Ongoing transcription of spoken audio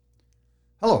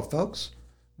Hello, folks.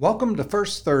 Welcome to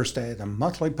First Thursday, the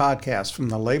monthly podcast from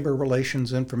the Labor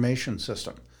Relations Information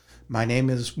System. My name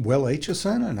is Will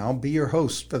Aitchison, and I'll be your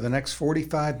host for the next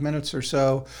 45 minutes or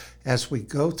so as we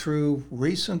go through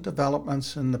recent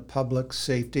developments in the public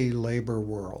safety labor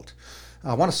world.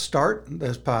 I want to start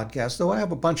this podcast, though I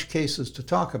have a bunch of cases to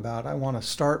talk about. I want to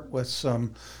start with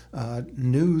some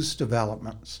news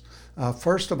developments.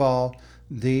 First of all,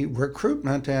 the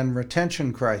recruitment and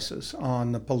retention crisis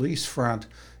on the police front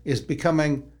is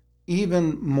becoming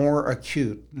even more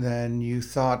acute than you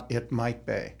thought it might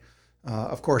be.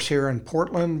 Of course, here in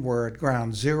Portland, we're at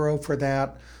ground zero for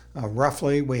that.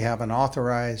 Roughly, we have an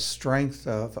authorized strength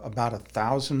of about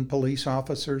 1,000 police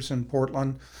officers in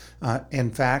Portland.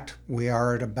 In fact, we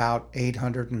are at about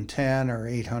 810 or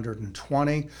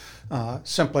 820,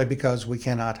 simply because we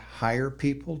cannot hire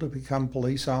people to become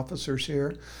police officers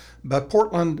here. But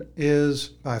Portland is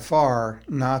by far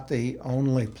not the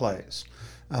only place.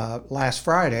 Last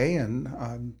Friday, and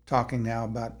I'm talking now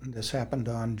about this happened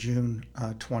on June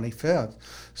 25th,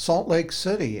 Salt Lake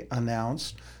City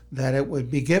announced that it would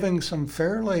be giving some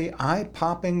fairly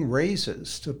eye-popping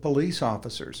raises to police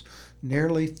officers,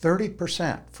 nearly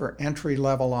 30% for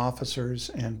entry-level officers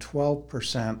and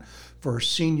 12% for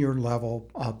senior-level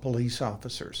police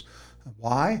officers.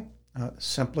 Why?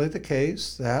 Simply the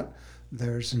case that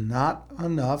there's not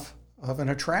enough of an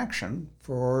attraction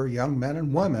for young men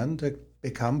and women to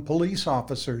become police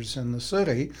officers in the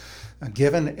city,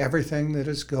 given everything that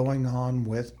is going on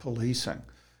with policing.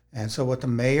 And so what the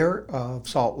mayor of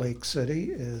Salt Lake City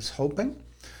is hoping,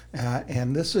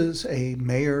 and this is a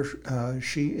mayor,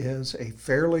 she is a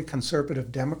fairly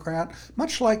conservative Democrat,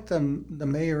 much like the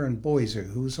mayor in Boise,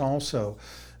 who's also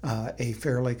a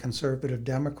fairly conservative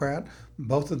Democrat,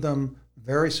 both of them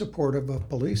very supportive of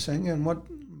policing. And what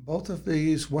both of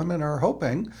these women are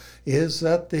hoping is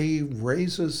that the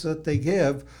raises that they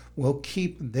give will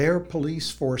keep their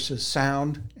police forces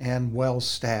sound and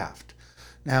well-staffed.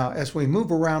 Now, as we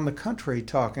move around the country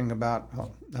talking about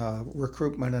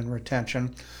recruitment and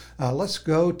retention, let's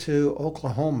go to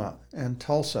Oklahoma and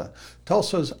Tulsa.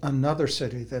 Tulsa's another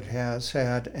city that has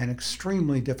had an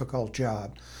extremely difficult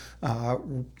job,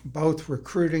 both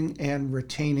recruiting and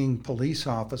retaining police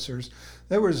officers.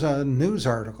 There was a news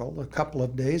article a couple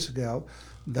of days ago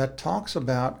that talks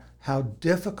about how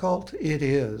difficult it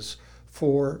is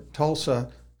for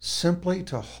Tulsa simply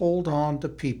to hold on to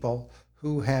people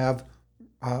who have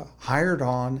hired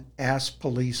on as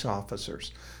police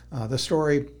officers. The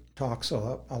story talks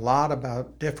a lot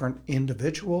about different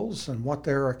individuals and what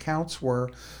their accounts were,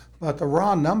 but the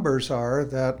raw numbers are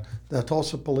that the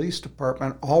Tulsa Police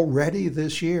Department already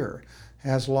this year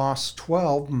has lost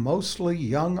 12 mostly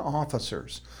young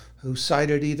officers who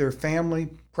cited either family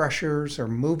pressures or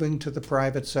moving to the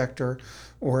private sector,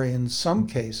 or in some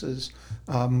cases,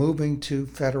 moving to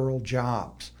federal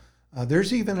jobs.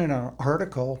 There's even an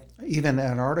article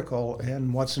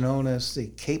in what's known as the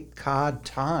Cape Cod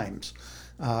Times.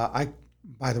 I,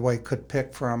 by the way, could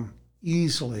pick from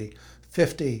easily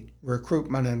 50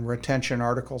 recruitment and retention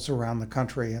articles around the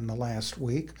country in the last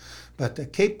week. But the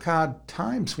Cape Cod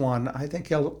Times one, I think,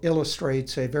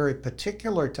 illustrates a very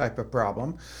particular type of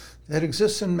problem that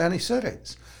exists in many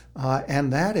cities.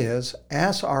 And that is,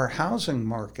 as our housing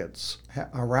markets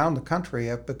around the country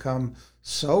have become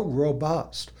so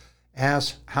robust,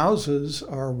 as houses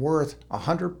are worth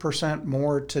 100%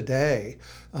 more today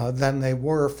than they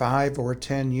were 5 or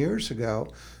 10 years ago,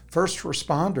 first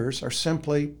responders are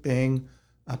simply being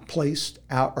placed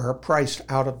out or priced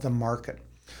out of the market.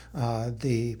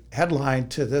 The headline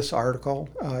to this article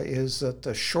is that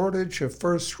the shortage of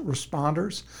first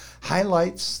responders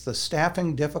highlights the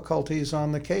staffing difficulties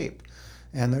on the Cape.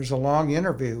 And there's a long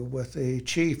interview with the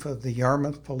chief of the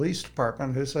Yarmouth Police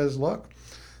Department who says, look,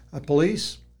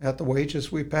 police at the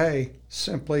wages we pay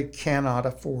simply cannot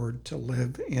afford to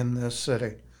live in this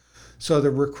city. So the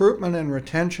recruitment and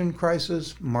retention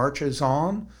crisis marches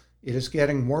on. It is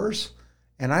getting worse.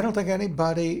 And I don't think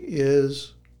anybody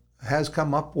has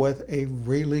come up with a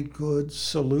really good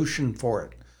solution for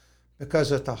it.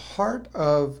 Because at the heart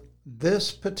of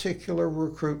this particular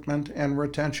recruitment and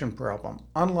retention problem,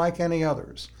 unlike any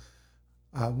others,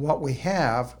 what we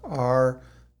have are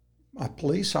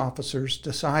police officers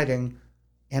deciding,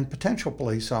 and potential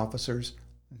police officers,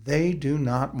 they do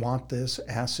not want this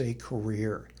as a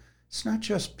career. It's not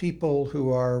just people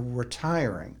who are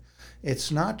retiring.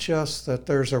 It's not just that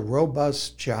there's a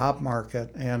robust job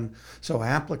market and so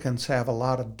applicants have a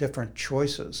lot of different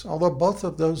choices. Although both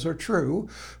of those are true,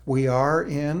 we are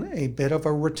in a bit of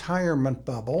a retirement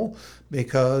bubble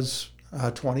because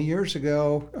 20 years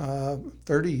ago,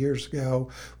 30 years ago,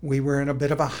 we were in a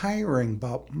bit of a hiring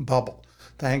bubble,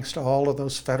 thanks to all of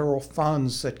those federal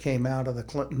funds that came out of the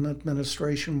Clinton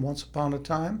administration once upon a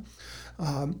time.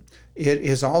 It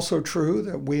is also true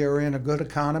that we are in a good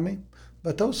economy,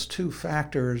 but those two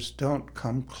factors don't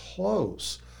come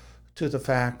close to the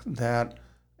fact that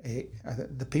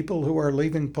the people who are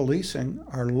leaving policing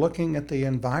are looking at the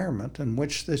environment in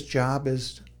which this job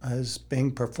is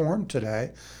being performed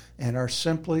today and are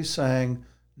simply saying,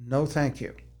 no, thank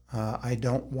you. I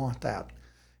don't want that.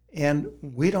 And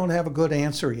we don't have a good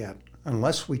answer yet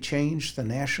unless we change the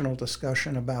national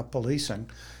discussion about policing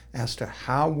as to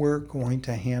how we're going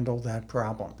to handle that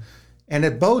problem. And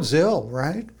it bodes ill,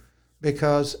 right?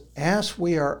 Because as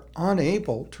we are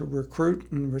unable to recruit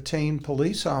and retain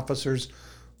police officers,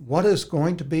 what is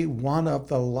going to be one of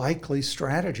the likely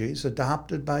strategies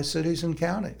adopted by cities and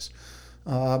counties?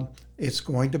 It's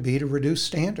going to be to reduce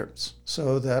standards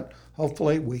so that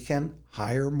hopefully we can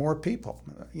hire more people.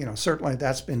 Certainly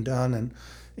that's been done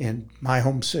in my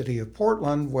home city of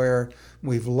Portland, where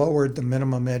we've lowered the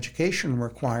minimum education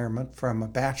requirement from a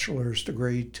bachelor's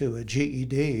degree to a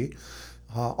GED.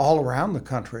 All around the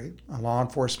country, law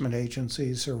enforcement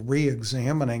agencies are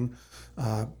re-examining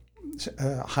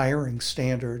hiring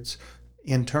standards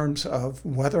in terms of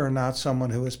whether or not someone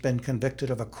who has been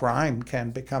convicted of a crime can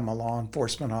become a law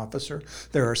enforcement officer.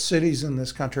 There are cities in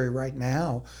this country right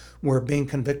now where being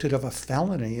convicted of a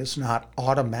felony is not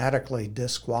automatically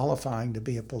disqualifying to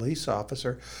be a police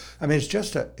officer. I mean,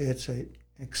 it's a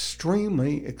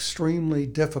extremely, extremely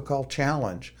difficult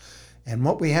challenge. And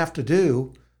what we have to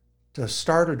do to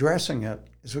start addressing it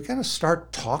is we got to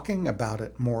start talking about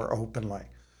it more openly.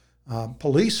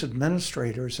 Police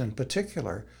administrators in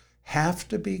particular have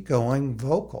to be going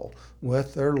vocal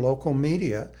with their local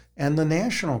media and the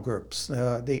national groups,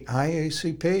 the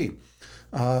IACP,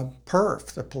 PERF,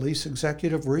 the Police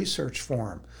Executive Research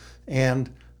Forum,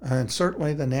 and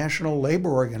certainly the national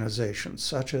labor organizations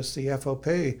such as the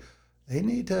FOP. They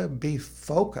need to be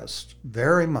focused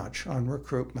very much on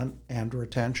recruitment and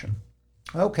retention.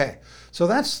 Okay, so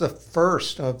that's the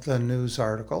first of the news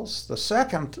articles. The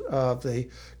second of the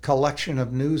collection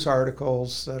of news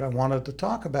articles that I wanted to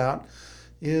talk about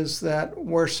is that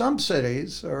where some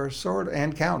cities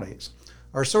and counties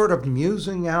are sort of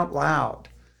musing out loud,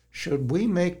 should we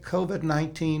make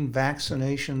COVID-19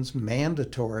 vaccinations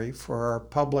mandatory for our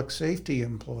public safety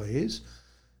employees?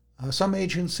 Some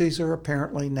agencies are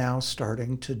apparently now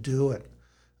starting to do it.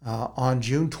 On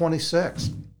June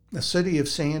 26th, the city of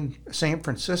San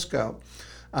Francisco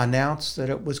announced that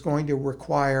it was going to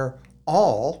require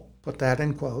all, put that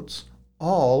in quotes,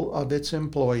 all of its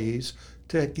employees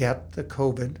to get the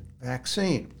COVID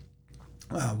vaccine.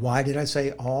 Why did I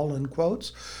say all in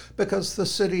quotes? Because the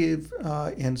city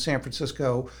in San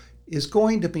Francisco is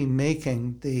going to be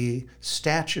making the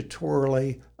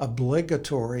statutorily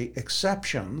obligatory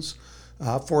exceptions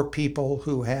for people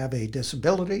who have a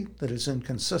disability that is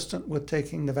inconsistent with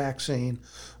taking the vaccine,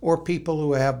 or people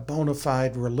who have bona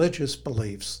fide religious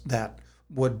beliefs that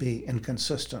would be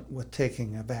inconsistent with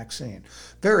taking a vaccine.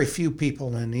 Very few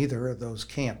people in either of those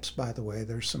camps, by the way.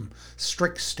 There's some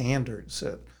strict standards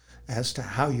as to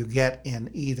how you get in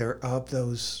either of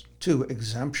those two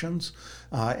exemptions.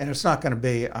 And it's not going to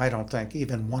be, I don't think,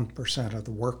 even 1% of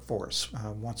the workforce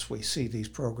once we see these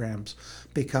programs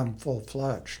become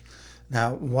full-fledged.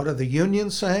 Now, what are the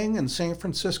unions saying in San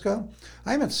Francisco?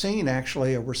 I haven't seen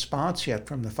actually a response yet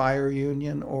from the fire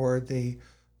union or the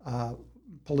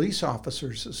Police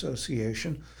Officers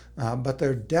Association, but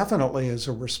there definitely is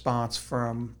a response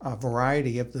from a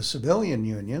variety of the civilian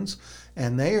unions,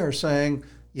 and they are saying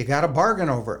you got to bargain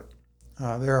over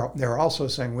it. They're also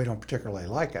saying we don't particularly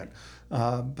like it,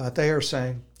 but they are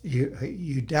saying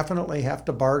you definitely have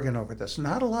to bargain over this.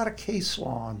 Not a lot of case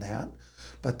law on that.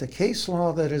 But the case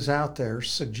law that is out there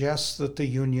suggests that the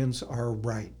unions are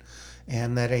right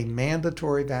and that a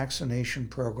mandatory vaccination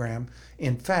program,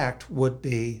 in fact, would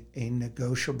be a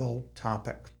negotiable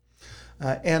topic.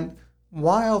 And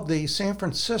while the San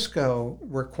Francisco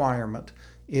requirement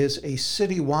is a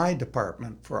citywide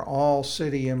department for all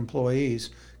city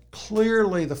employees,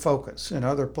 clearly the focus in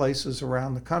other places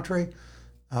around the country,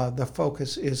 the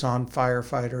focus is on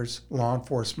firefighters, law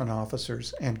enforcement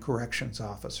officers, and corrections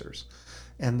officers.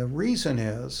 And the reason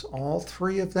is all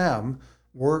three of them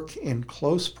work in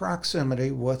close proximity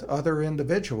with other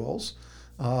individuals,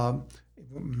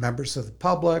 members of the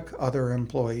public, other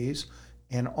employees,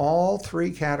 and all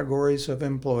three categories of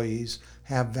employees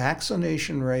have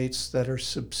vaccination rates that are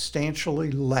substantially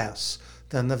less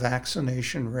than the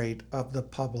vaccination rate of the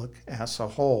public as a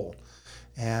whole.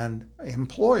 And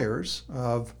employers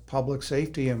of public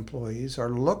safety employees are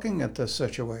looking at this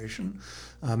situation.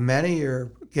 Many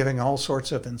are giving all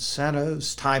sorts of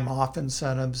incentives, time off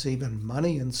incentives, even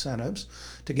money incentives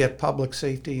to get public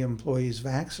safety employees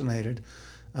vaccinated.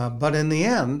 But in the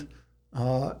end,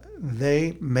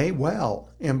 they may well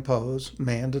impose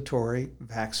mandatory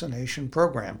vaccination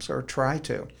programs or try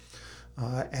to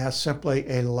as simply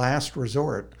a last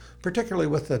resort, particularly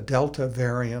with the Delta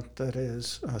variant that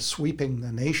is sweeping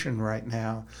the nation right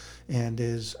now and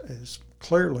is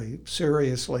clearly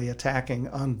seriously attacking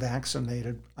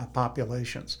unvaccinated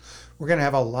populations. We're going to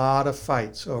have a lot of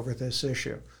fights over this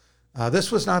issue.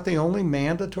 This was not the only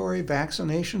mandatory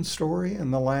vaccination story in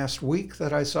the last week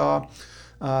that I saw.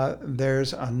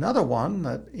 There's another one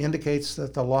that indicates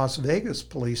that the Las Vegas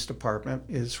Police Department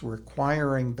is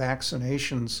requiring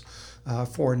vaccinations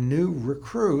for new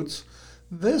recruits.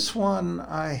 This one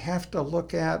I have to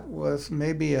look at with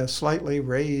maybe a slightly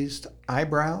raised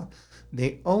eyebrow.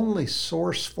 The only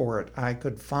source for it I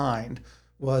could find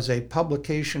was a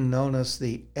publication known as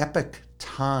the Epoch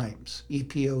Times,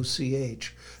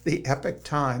 EPOCH, the Epoch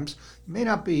Times. You may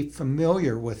not be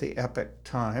familiar with the Epoch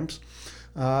Times.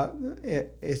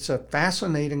 It's a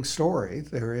fascinating story.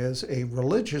 There is a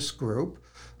religious group.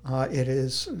 It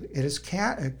is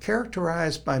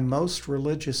characterized by most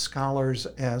religious scholars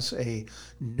as a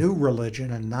new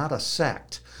religion and not a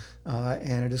sect.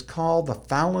 And it is called the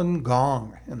Falun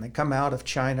Gong, and they come out of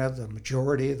China.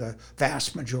 The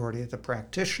vast majority of the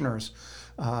practitioners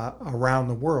around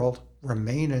the world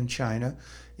remain in China.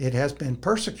 It has been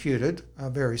persecuted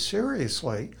very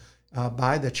seriously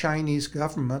by the Chinese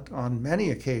government on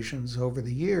many occasions over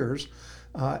the years,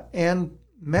 and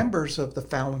members of the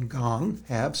Falun Gong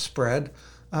have spread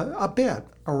a bit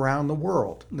around the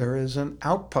world. There is an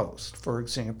outpost, for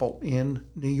example, in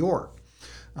New York,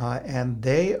 and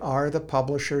they are the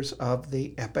publishers of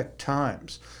the Epoch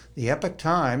Times. The Epoch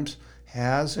Times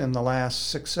has, in the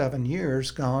last 6-7 years,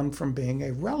 gone from being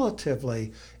a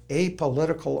relatively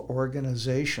apolitical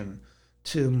organization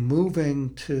to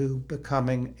moving to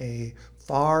becoming a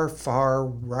far, far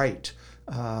right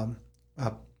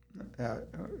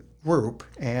group,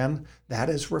 and that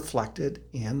is reflected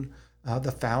in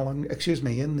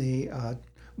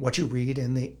what you read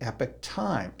in the Epoch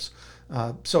Times.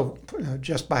 So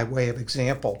just by way of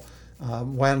example,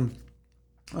 when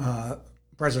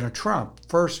President Trump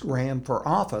first ran for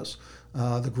office,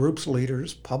 the group's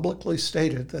leaders publicly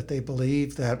stated that they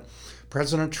believed that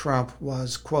President Trump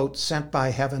was, quote, sent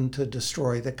by heaven to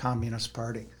destroy the Communist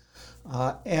Party.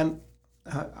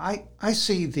 I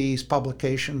see these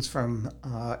publications from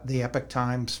the Epoch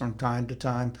Times from time to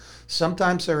time.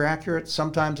 Sometimes they're accurate,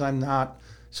 sometimes I'm not.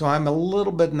 So I'm a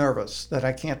little bit nervous that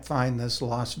I can't find this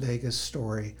Las Vegas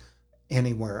story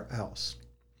anywhere else.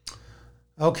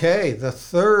 Okay, the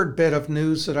third bit of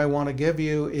news that I want to give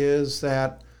you is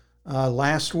that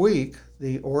last week,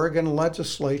 the Oregon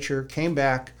legislature came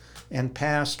back and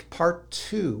passed Part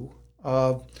 2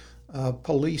 of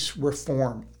police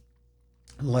reform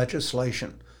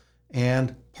legislation.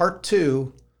 And Part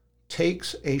 2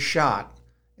 takes a shot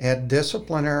at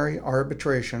disciplinary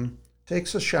arbitration,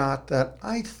 takes a shot that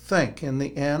I think in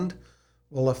the end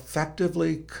will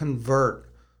effectively convert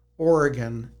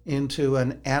Oregon into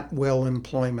an at-will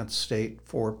employment state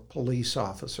for police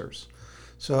officers.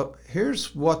 So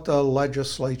here's what the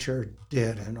legislature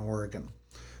did in Oregon.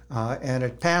 And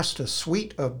it passed a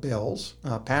suite of bills,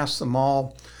 passed them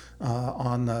all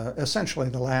on essentially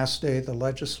the last day the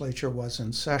legislature was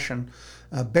in session.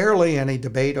 Barely any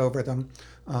debate over them.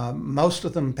 Most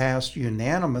of them passed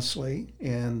unanimously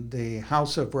in the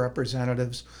House of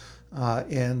Representatives.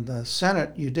 In the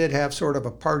Senate, you did have sort of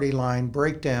a party line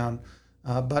breakdown,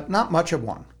 but not much of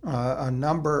one.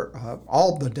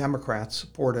 All the Democrats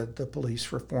supported the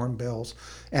police reform bills,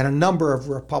 and a number of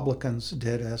Republicans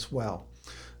did as well.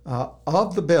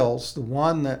 Of the bills, the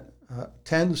one that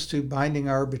tends to binding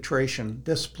arbitration,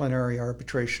 disciplinary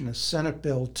arbitration, is Senate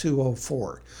Bill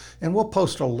 204. And we'll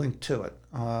post a link to it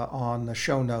on the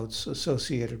show notes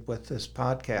associated with this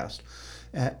podcast.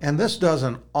 And this does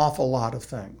an awful lot of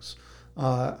things.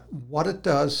 What it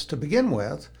does to begin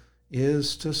with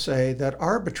is to say that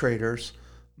arbitrators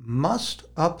must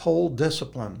uphold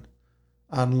discipline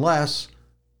unless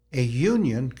a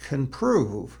union can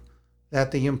prove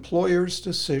that the employer's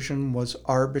decision was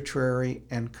arbitrary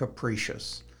and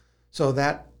capricious. So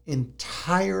that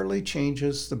entirely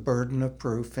changes the burden of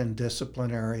proof in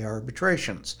disciplinary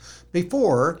arbitrations.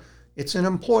 Before, it's an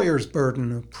employer's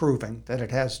burden of proving that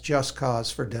it has just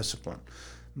cause for discipline.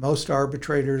 Most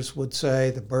arbitrators would say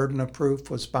the burden of proof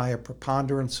was by a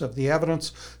preponderance of the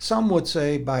evidence. Some would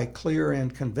say by clear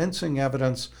and convincing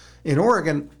evidence. In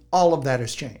Oregon, all of that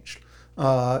has changed.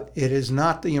 It is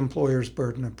not the employer's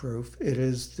burden of proof. It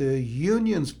is the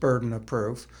union's burden of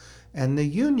proof. And the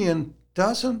union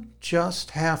doesn't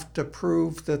just have to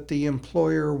prove that the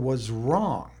employer was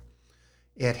wrong.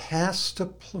 It has to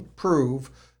prove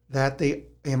that the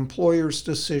employer's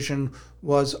decision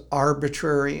was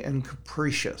arbitrary and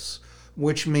capricious,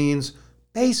 which means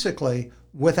basically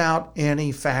without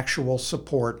any factual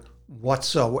support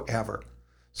whatsoever.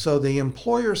 So the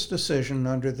employer's decision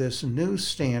under this new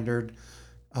standard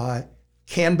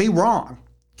can be wrong,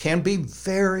 can be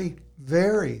very,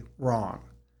 very wrong,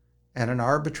 and an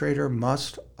arbitrator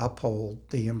must uphold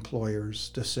the employer's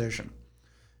decision.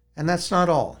 And that's not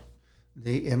all.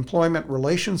 The Employment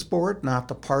Relations Board, not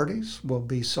the parties, will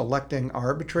be selecting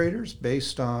arbitrators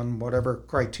based on whatever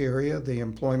criteria the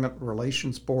Employment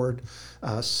Relations Board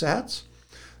sets.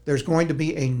 There's going to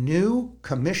be a new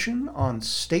commission on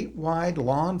statewide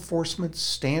law enforcement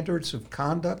standards of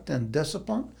conduct and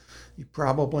discipline. You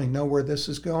probably know where this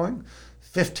is going.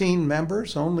 15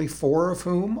 members, only 4 of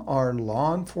whom are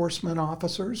law enforcement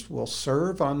officers, will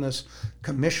serve on this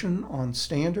commission on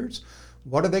standards.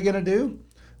 What are they going to do?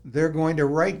 They're going to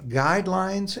write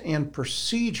guidelines and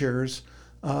procedures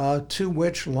to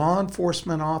which law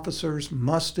enforcement officers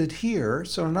must adhere.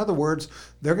 So in other words,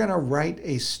 they're going to write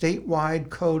a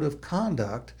statewide code of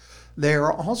conduct. They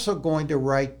are also going to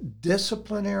write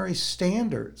disciplinary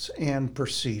standards and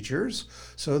procedures.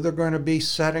 So they're going to be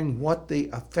setting what the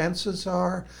offenses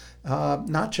are,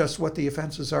 not just what the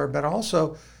offenses are, but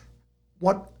also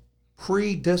what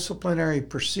pre-disciplinary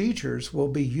procedures will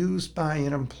be used by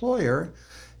an employer.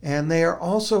 And they are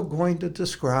also going to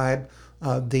describe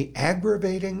the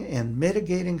aggravating and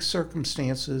mitigating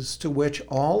circumstances to which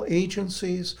all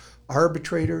agencies,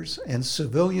 arbitrators, and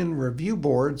civilian review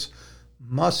boards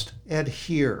must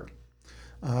adhere.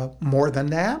 More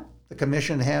than that, the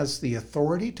Commission has the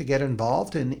authority to get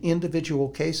involved in individual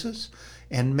cases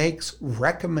and makes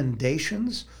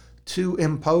recommendations to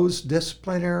impose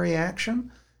disciplinary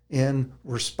action in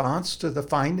response to the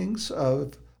findings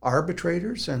of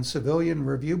arbitrators and civilian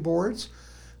review boards.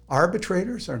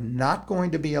 Arbitrators are not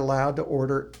going to be allowed to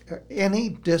order any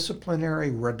disciplinary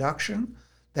reduction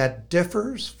that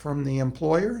differs from the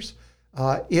employers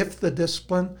if the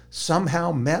discipline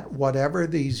somehow met whatever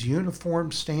these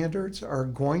uniform standards are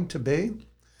going to be.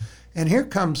 And here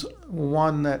comes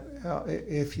one that,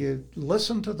 if you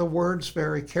listen to the words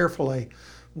very carefully,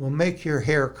 will make your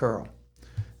hair curl.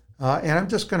 And I'm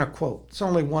just going to quote. It's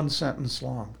only one sentence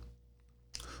long.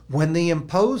 When the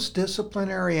imposed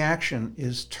disciplinary action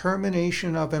is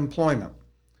termination of employment,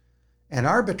 an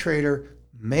arbitrator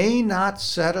may not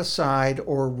set aside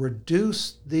or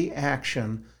reduce the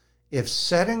action if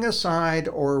setting aside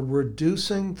or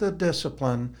reducing the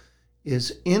discipline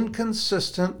is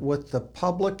inconsistent with the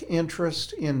public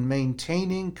interest in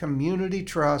maintaining community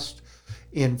trust,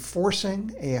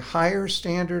 enforcing a higher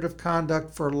standard of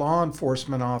conduct for law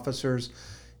enforcement officers,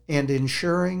 and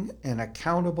ensuring an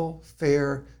accountable,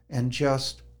 fair, and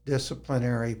just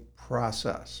disciplinary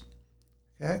process.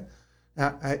 Okay?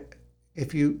 Now,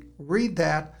 if you read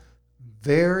that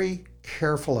very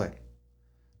carefully,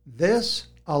 this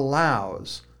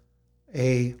allows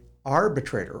an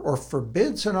arbitrator or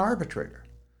forbids an arbitrator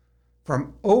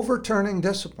from overturning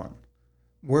discipline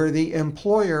where the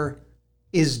employer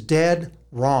is dead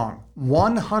wrong,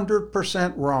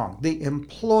 100% wrong. The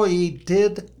employee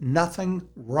did nothing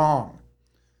wrong.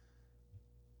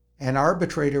 An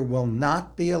arbitrator will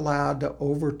not be allowed to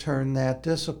overturn that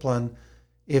discipline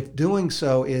if doing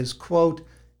so is, quote,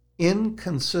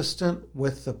 inconsistent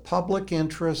with the public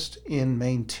interest in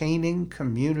maintaining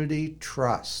community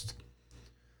trust.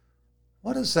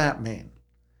 What does that mean?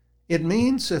 It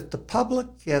means if the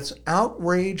public gets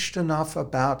outraged enough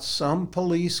about some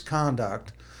police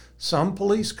conduct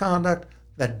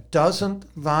that doesn't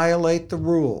violate the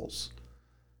rules,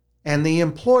 and the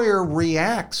employer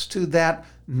reacts to that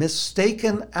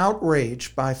mistaken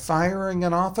outrage by firing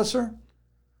an officer,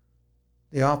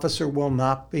 the officer will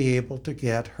not be able to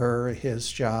get her or his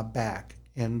job back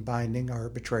in binding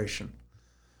arbitration.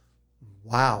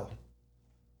 Wow.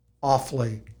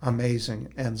 Awfully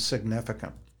amazing and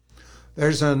significant.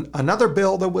 There's another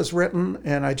bill that was written,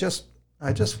 and I just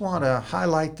want to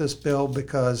highlight this bill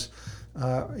because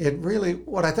it really,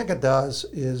 what I think it does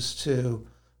is to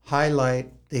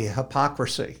highlight the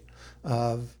hypocrisy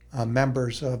of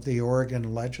members of the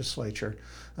Oregon legislature.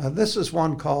 This is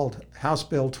one called House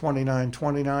Bill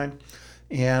 2929,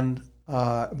 and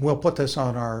we'll put this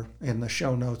in the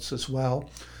show notes as well.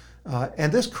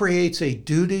 And this creates a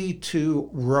duty to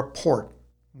report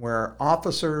where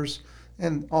officers,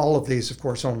 and all of these, of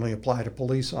course, only apply to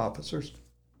police officers,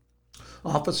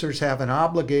 officers have an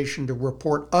obligation to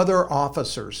report other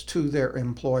officers to their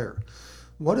employer.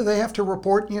 What do they have to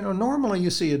report? Normally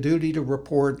you see a duty to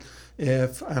report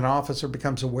if an officer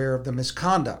becomes aware of the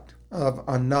misconduct of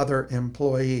another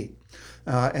employee.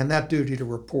 And that duty to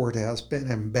report has been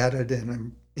embedded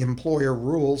in employer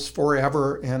rules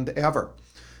forever and ever.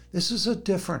 This is a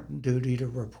different duty to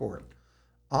report.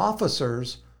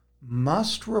 Officers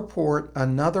must report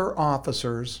another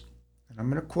officer's, and I'm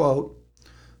going to quote,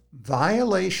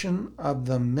 violation of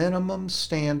the minimum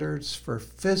standards for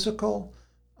physical,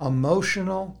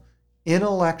 emotional,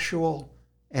 intellectual,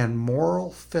 and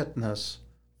moral fitness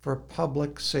for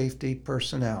public safety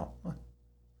personnel.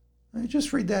 Let me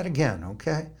just read that again,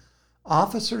 okay?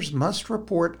 Officers must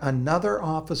report another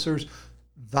officer's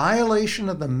violation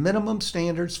of the minimum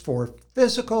standards for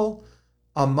physical,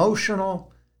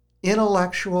 emotional,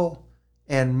 intellectual,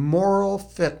 and moral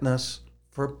fitness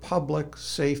for public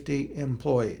safety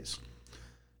employees.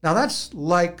 Now that's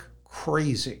like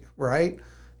crazy, right?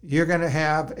 You're going to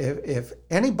have, if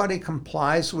anybody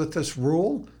complies with this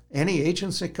rule, any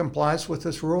agency complies with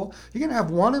this rule, you're going to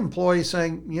have one employee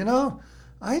saying,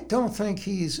 I don't think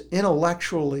he's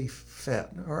intellectually fit,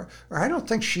 or I don't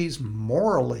think she's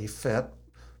morally fit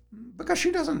because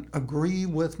she doesn't agree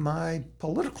with my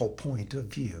political point of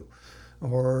view,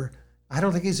 or I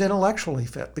don't think he's intellectually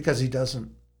fit because he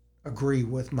doesn't agree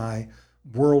with my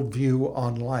worldview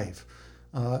on life.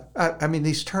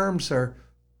 These terms are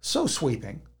so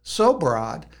sweeping, so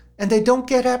broad, and they don't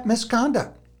get at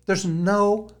misconduct. There's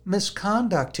no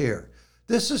misconduct here.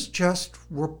 This is just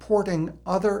reporting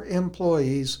other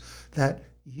employees that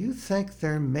you think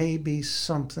there may be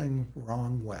something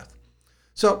wrong with.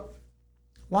 So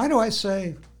why do I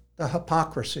say the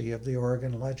hypocrisy of the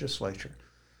Oregon legislature?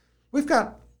 We've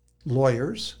got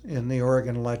lawyers in the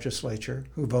Oregon legislature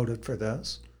who voted for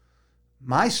this.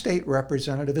 My state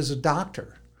representative is a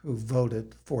doctor who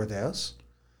voted for this.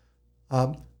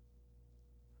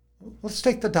 Let's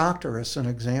take the doctor as an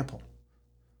example.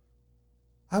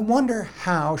 I wonder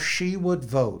how she would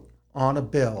vote on a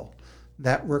bill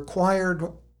that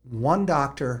required one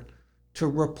doctor to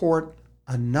report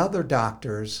another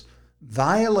doctor's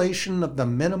violation of the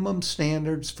minimum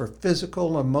standards for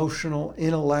physical, emotional,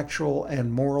 intellectual,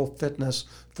 and moral fitness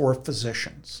for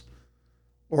physicians,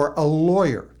 or a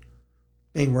lawyer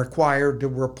being required to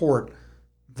report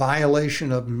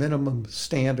violation of minimum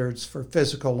standards for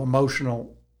physical,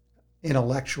 emotional,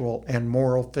 intellectual, and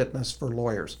moral fitness for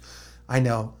lawyers. I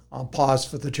know, I'll pause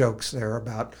for the jokes there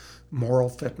about moral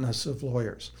fitness of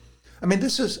lawyers.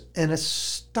 This is an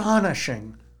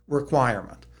astonishing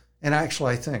requirement. And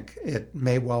actually, I think it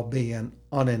may well be an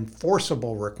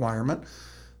unenforceable requirement,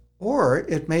 or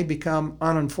it may become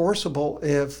unenforceable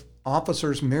if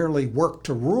officers merely work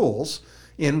to rules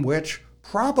in which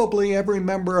probably every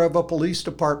member of a police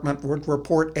department would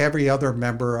report every other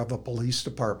member of a police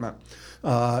department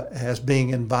as being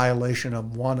in violation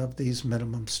of one of these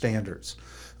minimum standards.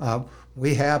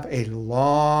 We have a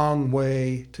long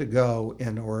way to go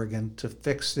in Oregon to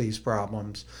fix these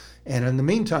problems. And in the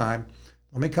meantime,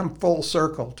 let me come full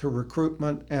circle to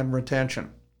recruitment and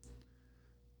retention.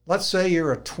 Let's say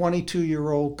you're a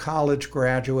 22-year-old college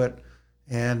graduate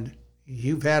and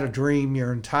you've had a dream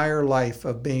your entire life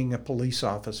of being a police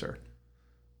officer.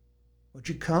 Would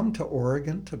you come to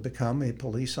Oregon to become a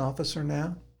police officer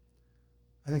now?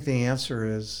 I think the answer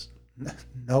is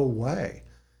no way.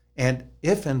 And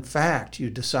if in fact you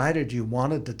decided you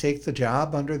wanted to take the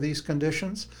job under these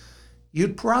conditions,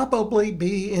 you'd probably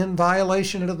be in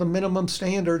violation of the minimum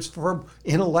standards for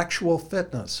intellectual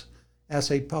fitness as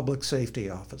a public safety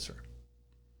officer.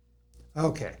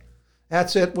 Okay,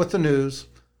 that's it with the news.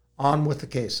 On with the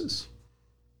cases.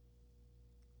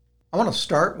 I want to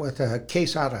start with a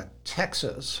case out of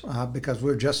Texas because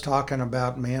we're just talking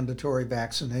about mandatory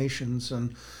vaccinations,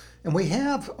 and we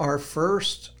have our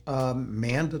first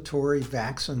mandatory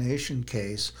vaccination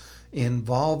case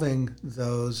involving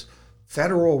those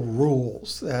federal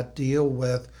rules that deal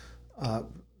with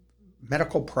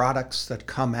medical products that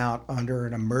come out under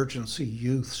an emergency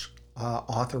use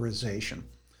authorization.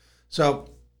 So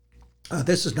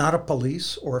this is not a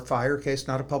police or fire case,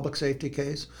 not a public safety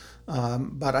case,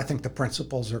 but I think the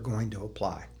principles are going to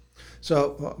apply.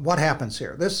 So what happens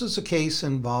here? This is a case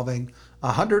involving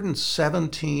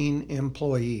 117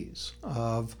 employees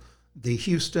of the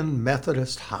Houston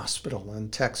Methodist Hospital in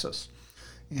Texas.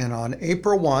 And on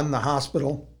April 1, the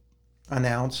hospital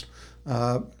announced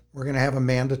we're going to have a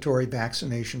mandatory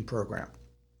vaccination program.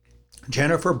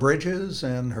 Jennifer Bridges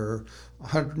and her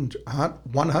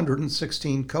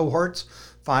 116 cohorts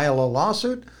file a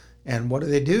lawsuit, and what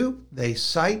do? They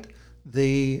cite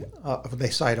they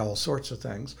cite all sorts of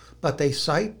things, but they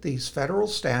cite these federal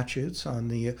statutes on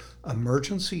the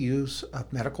emergency use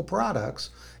of medical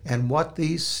products. And what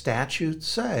these statutes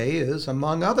say is,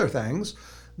 among other things,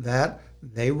 that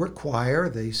they require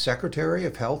the Secretary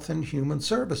of Health and Human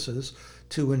Services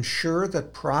to ensure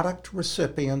that product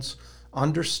recipients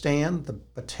understand the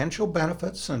potential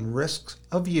benefits and risks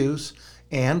of use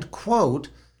and, quote,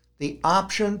 the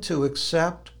option to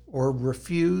accept or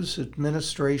refuse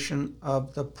administration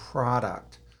of the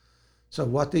product. So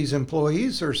what these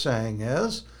employees are saying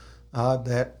is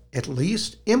that at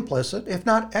least implicit, if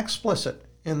not explicit,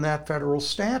 in that federal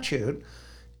statute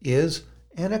is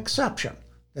an exception,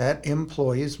 that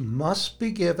employees must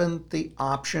be given the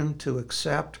option to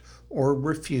accept or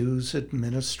refuse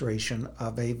administration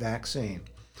of a vaccine.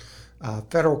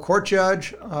 Federal court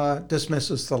judge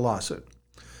dismisses the lawsuit.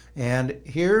 And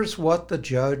here's what the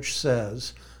judge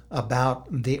says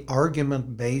about the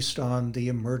argument based on the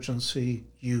emergency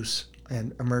use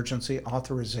and emergency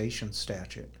authorization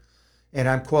statute. And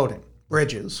I'm quoting,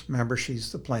 Bridges, remember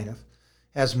she's the plaintiff,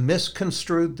 has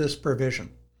misconstrued this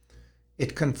provision.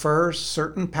 It confers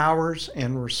certain powers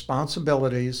and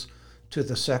responsibilities to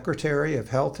the Secretary of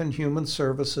Health and Human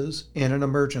Services in an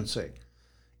emergency.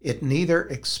 It neither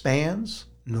expands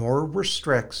nor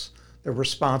restricts the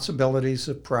responsibilities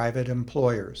of private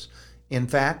employers. In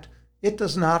fact, it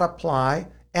does not apply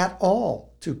at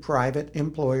all to private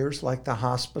employers like the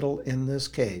hospital in this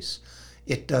case.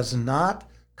 It does not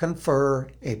confer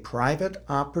a private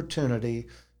opportunity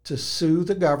to sue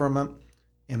the government,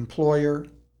 employer,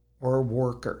 or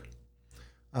worker.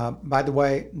 By the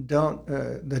way,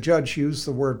 the judge used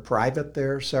the word private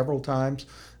there several times.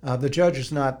 The judge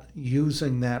is not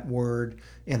using that word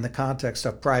in the context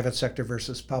of private sector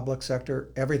versus public sector.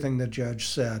 Everything the judge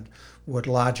said would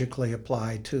logically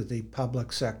apply to the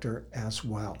public sector as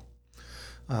well.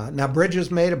 Now, Bridges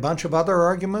made a bunch of other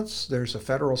arguments. There's a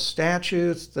federal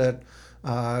statute that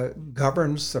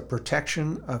governs the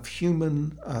protection of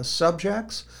human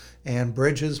subjects. And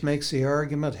Bridges makes the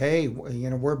argument, hey,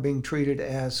 we're being treated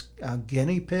as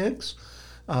guinea pigs,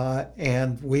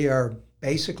 and we are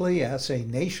basically, as a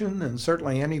nation, and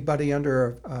certainly anybody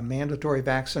under a mandatory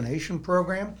vaccination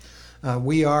program,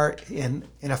 we are, in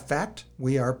effect,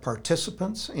 we are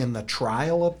participants in the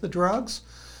trial of the drugs,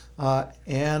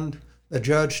 and the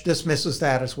judge dismisses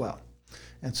that as well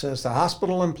and says the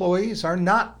hospital employees are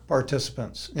not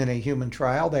participants in a human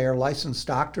trial. They are licensed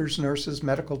doctors, nurses,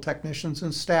 medical technicians,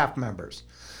 and staff members.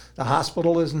 The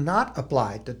hospital is not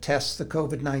applied to test the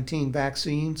COVID-19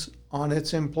 vaccines on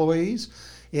its employees.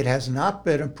 It has not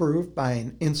been approved by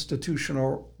an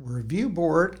institutional review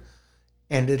board,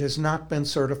 and it has not been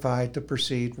certified to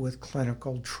proceed with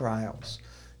clinical trials.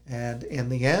 And in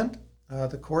the end,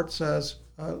 the court says,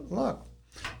 look,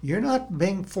 you're not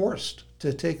being forced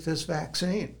to take this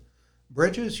vaccine.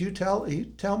 Bridges, you tell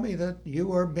me that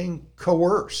you are being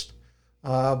coerced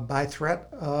by threat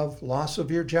of loss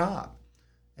of your job.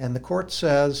 And the court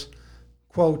says,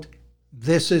 quote,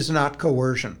 this is not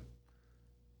coercion.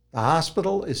 The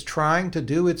hospital is trying to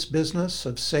do its business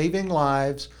of saving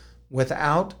lives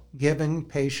without giving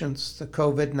patients the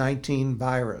COVID-19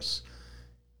 virus.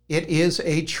 It is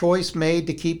a choice made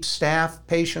to keep staff,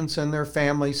 patients, and their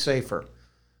families safer.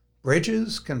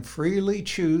 Bridges can freely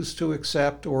choose to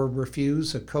accept or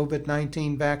refuse a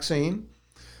COVID-19 vaccine.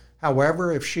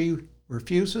 However, if she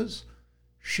refuses,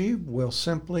 she will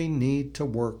simply need to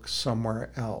work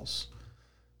somewhere else.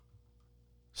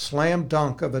 Slam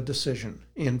dunk of a decision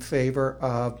in favor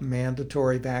of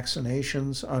mandatory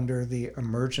vaccinations under the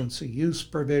emergency use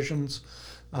provisions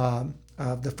of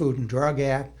the Food and Drug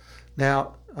Act.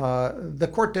 Now, the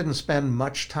court didn't spend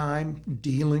much time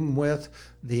dealing with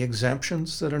the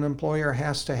exemptions that an employer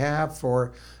has to have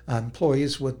for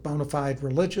employees with bona fide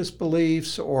religious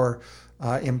beliefs or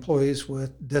employees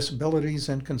with disabilities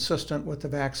inconsistent with the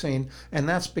vaccine, and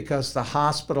that's because the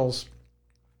hospital's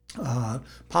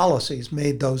policies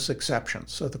made those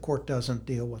exceptions, so the court doesn't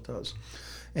deal with those.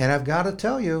 And I've got to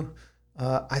tell you,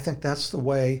 I think that's the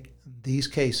way these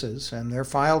cases, and they're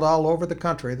filed all over the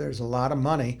country, there's a lot of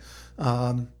money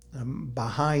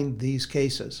behind these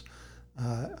cases.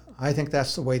 I think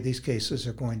that's the way these cases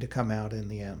are going to come out in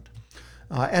the end.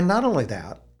 And not only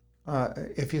that,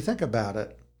 if you think about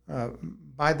it,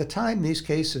 by the time these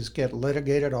cases get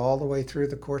litigated all the way through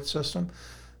the court system,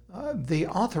 The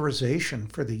authorization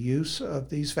for the use of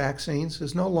these vaccines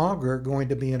is no longer going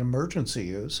to be an emergency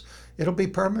use. It'll be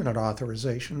permanent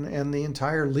authorization, and the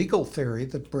entire legal theory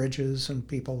that Bridges and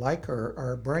people like her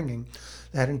are bringing,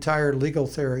 that entire legal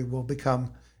theory will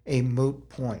become a moot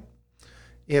point.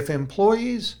 If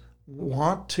employees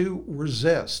want to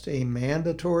resist a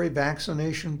mandatory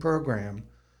vaccination program,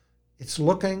 it's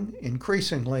looking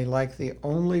increasingly like the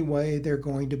only way they're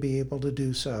going to be able to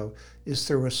do so is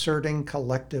through asserting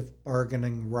collective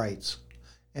bargaining rights.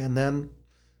 And then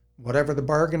whatever the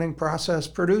bargaining process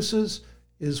produces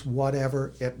is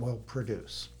whatever it will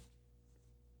produce.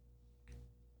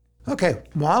 Okay,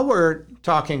 while we're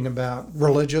talking about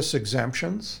religious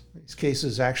exemptions, these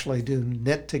cases actually do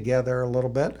knit together a little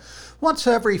bit. Once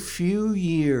every few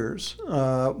years,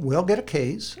 we'll get a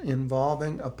case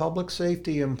involving a public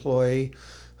safety employee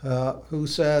who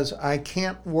says, I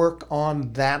can't work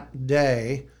on that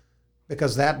day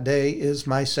because that day is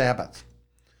my Sabbath.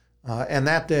 And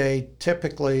that day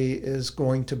typically is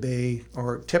going to be,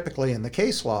 or typically in the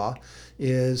case law,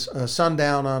 is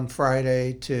sundown on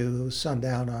Friday to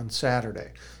sundown on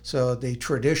Saturday. So the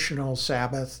traditional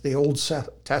Sabbath, the Old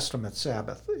Testament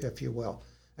Sabbath, if you will.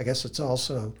 I guess it's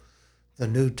also the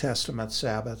New Testament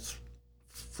Sabbath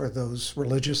for those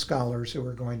religious scholars who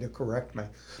are going to correct me.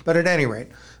 But at any rate,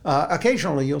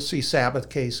 occasionally you'll see Sabbath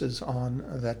cases on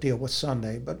that deal with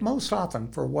Sunday, but most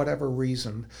often, for whatever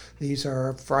reason, these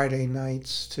are Friday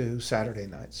nights to Saturday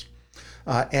nights.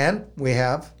 And we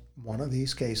have one of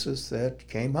these cases that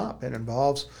came up. It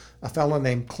involves a fellow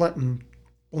named Clinton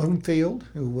Bloomfield,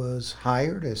 who was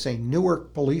hired as a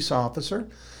Newark police officer,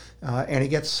 and he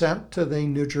gets sent to the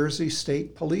New Jersey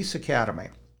State Police Academy.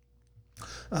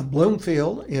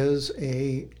 Bloomfield is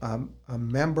a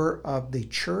member of the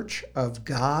Church of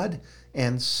God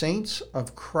and Saints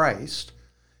of Christ,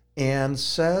 and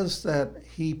says that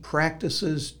he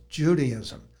practices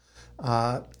Judaism.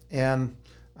 And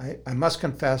I must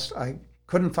confess, I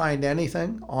couldn't find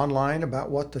anything online about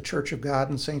what the Church of God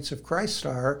and Saints of Christ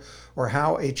are or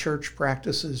how a church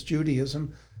practices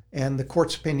Judaism, and the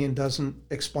court's opinion doesn't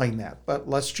explain that. But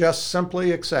let's just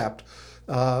simply accept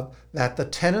that the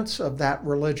tenets of that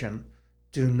religion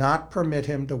do not permit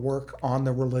him to work on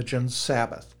the religion's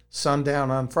Sabbath,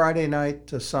 sundown on Friday night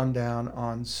to sundown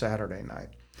on Saturday night.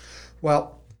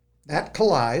 Well, that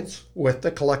collides with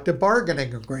the collective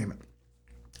bargaining agreement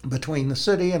between the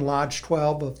city and Lodge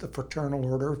 12 of the Fraternal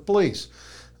Order of Police.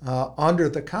 Under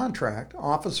the contract,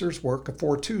 officers work a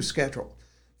 4-2 schedule,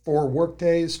 4 work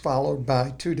days followed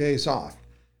by 2 days off.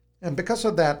 And because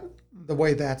of that, the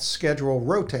way that schedule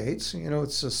rotates,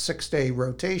 it's a 6-day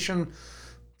rotation,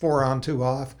 4 on, 2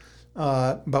 off,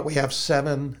 but we have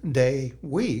 7-day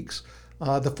weeks.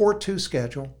 The 4-2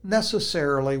 schedule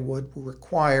necessarily would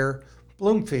require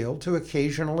Bloomfield to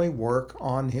occasionally work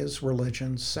on his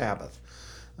religion's Sabbath.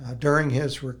 During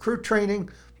his recruit training,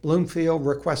 Bloomfield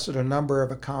requested a number of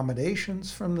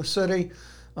accommodations from the city.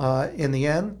 In the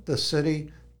end, the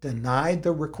city denied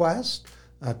the request,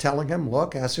 telling him,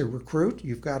 look, as a recruit,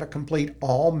 you've got to complete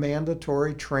all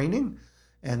mandatory training,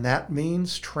 and that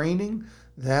means training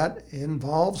that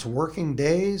involves working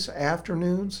days,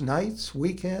 afternoons, nights,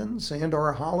 weekends, and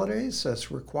or holidays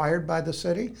as required by the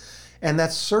city. And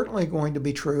that's certainly going to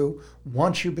be true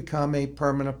once you become a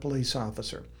permanent police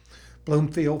officer.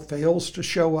 Bloomfield fails to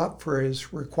show up for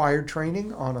his required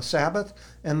training on a Sabbath,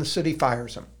 and the city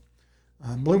fires him.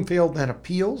 Bloomfield then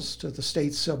appeals to the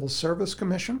State Civil Service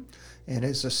Commission, and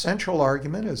his essential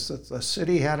argument is that the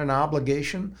city had an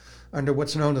obligation under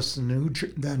what's known as the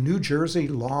New Jersey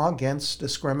Law Against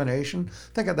Discrimination.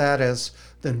 Think of that as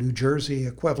the New Jersey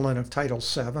equivalent of Title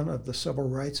VII of the Civil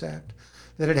Rights Act,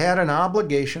 that it had an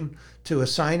obligation to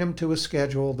assign him to a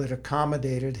schedule that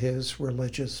accommodated his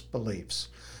religious beliefs.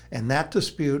 And that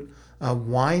dispute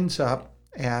winds up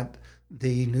at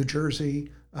the New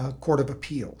Jersey Court of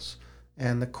Appeals.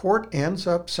 And the court ends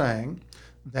up saying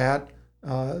that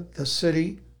the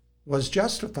city was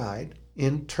justified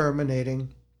in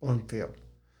terminating Bloomfield.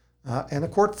 And the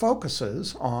court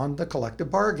focuses on the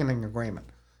collective bargaining agreement.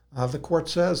 The court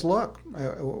says, look,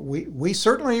 we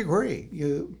certainly agree.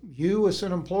 You as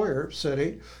an employer,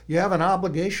 city, you have an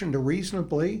obligation to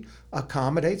reasonably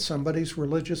accommodate somebody's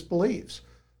religious beliefs.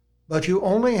 But you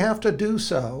only have to do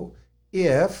so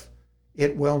if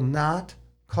it will not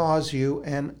cause you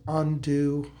an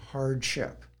undue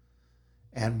hardship.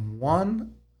 And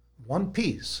one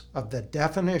piece of the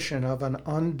definition of an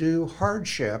undue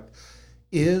hardship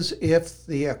is if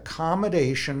the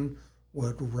accommodation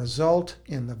would result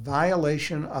in the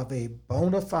violation of a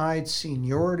bona fide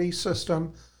seniority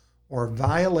system or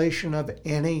violation of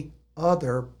any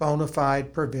other bona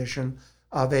fide provision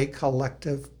of a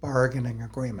collective bargaining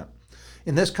agreement.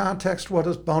 In this context, what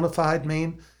does bona fide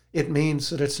mean? It means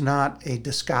that it's not a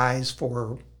disguise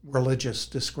for religious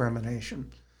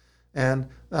discrimination. And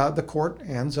the court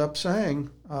ends up saying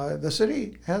the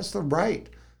city has the right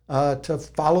to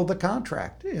follow the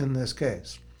contract in this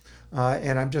case.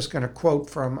 And I'm just going to quote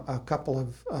from a couple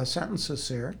of sentences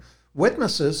here.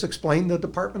 Witnesses explained the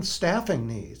department's staffing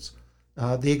needs,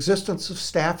 the existence of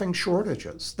staffing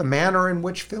shortages, the manner in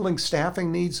which filling staffing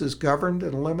needs is governed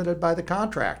and limited by the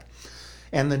contract,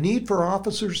 and the need for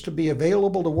officers to be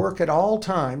available to work at all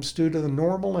times due to the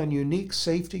normal and unique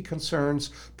safety concerns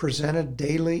presented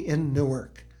daily in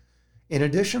Newark. In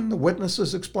addition, the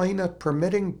witnesses explained that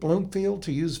permitting Bloomfield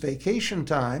to use vacation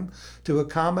time to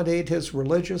accommodate his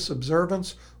religious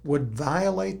observance would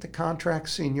violate the contract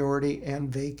seniority and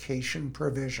vacation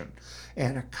provision.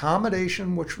 An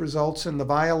accommodation which results in the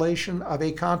violation of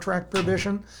a contract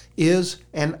provision is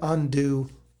an undue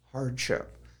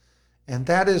hardship. And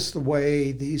that is the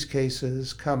way these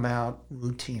cases come out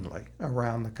routinely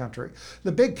around the country.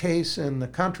 The big case in the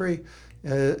country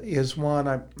is one,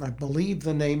 I believe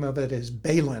the name of it is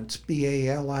Balint,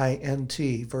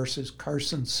 Balint versus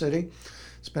Carson City.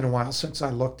 It's been a while since I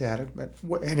looked at it, but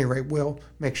at any rate, we'll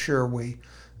make sure we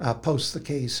post the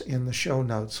case in the show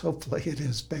notes. Hopefully it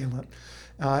is Balint.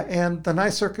 And the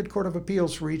Ninth Circuit Court of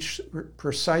Appeals reached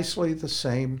precisely the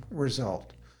same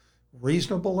result.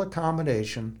 Reasonable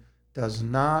accommodation does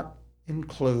not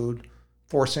include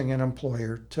forcing an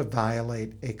employer to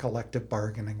violate a collective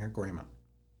bargaining agreement.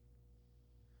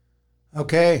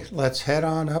 Okay, let's head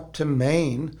on up to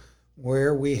Maine,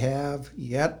 where we have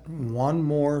yet one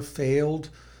more failed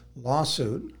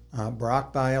lawsuit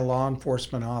brought by a law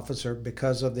enforcement officer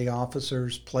because of the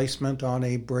officer's placement on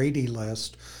a Brady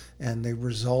list and the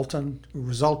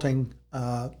resulting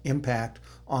impact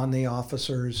on the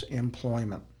officer's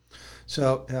employment.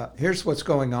 So here's what's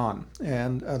going on.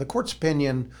 And the court's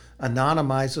opinion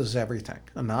anonymizes everything,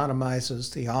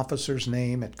 anonymizes the officer's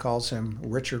name. It calls him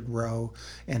Richard Rowe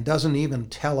and doesn't even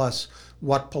tell us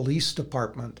what police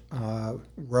department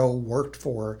Rowe worked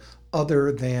for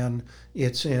other than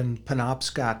it's in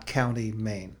Penobscot County,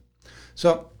 Maine.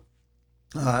 So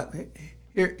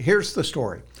here's the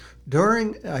story.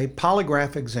 During a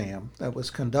polygraph exam that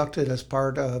was conducted as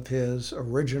part of his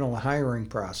original hiring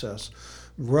process,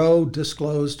 Rowe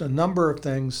disclosed a number of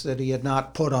things that he had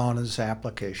not put on his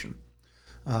application.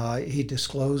 He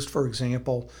disclosed, for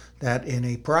example, that in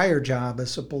a prior job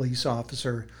as a police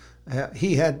officer,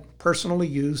 he had personally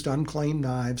used unclaimed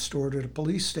knives stored at a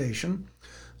police station,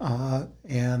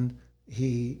 and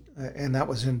that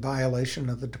was in violation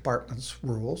of the department's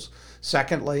rules.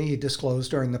 Secondly, he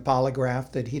disclosed during the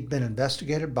polygraph that he'd been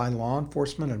investigated by law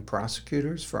enforcement and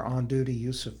prosecutors for on-duty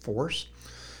use of force.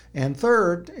 And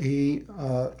third, he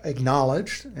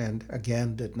acknowledged, and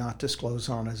again did not disclose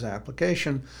on his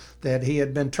application, that he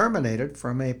had been terminated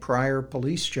from a prior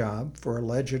police job for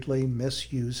allegedly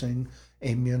misusing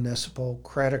a municipal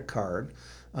credit card,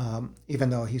 even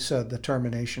though he said the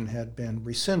termination had been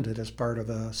rescinded as part of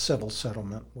a civil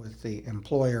settlement with the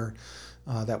employer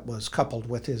that was coupled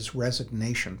with his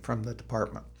resignation from the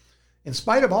department. In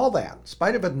spite of all that, in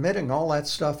spite of admitting all that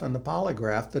stuff in the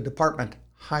polygraph, the department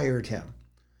hired him.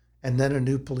 And then a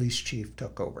new police chief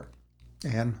took over.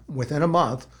 And within a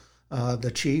month, the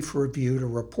chief reviewed a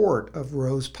report of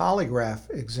Rowe's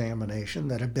polygraph examination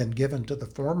that had been given to the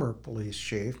former police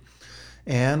chief.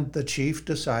 And the chief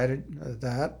decided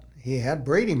that he had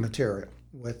Brady material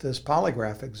with this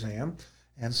polygraph exam.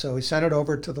 And so he sent it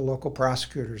over to the local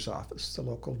prosecutor's office, the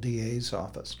local DA's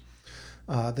office.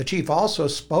 The chief also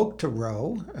spoke to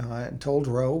Rowe and told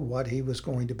Rowe what he was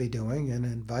going to be doing and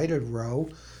invited Rowe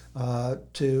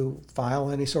to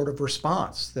file any sort of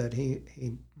response that he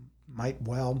might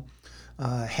well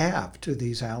have to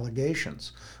these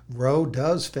allegations. Rowe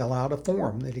does fill out a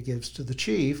form that he gives to the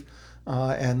chief,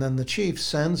 and then the chief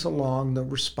sends along the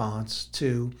response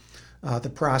to the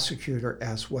prosecutor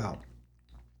as well.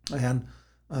 And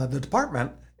the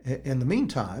department, in the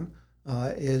meantime,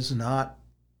 is not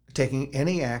taking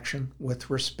any action with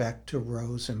respect to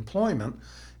Rowe's employment.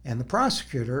 And the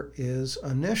prosecutor is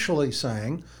initially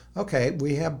saying, okay,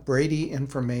 we have Brady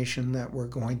information that we're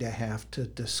going to have to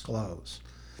disclose.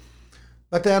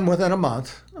 But then within a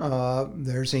month,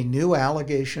 there's a new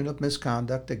allegation of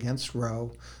misconduct against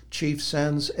Rowe. Chief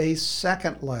sends a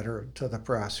second letter to the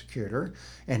prosecutor,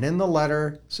 and in the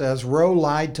letter says, Rowe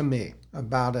lied to me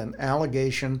about an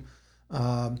allegation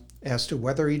as to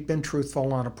whether he'd been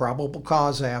truthful on a probable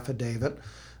cause affidavit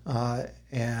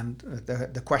And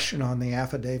the question on the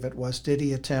affidavit was, did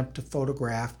he attempt to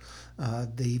photograph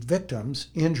the victim's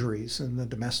injuries in a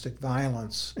domestic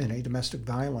violence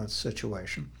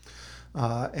situation?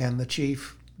 And the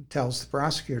chief tells the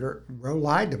prosecutor, Rowe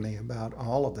lied to me about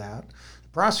all of that. The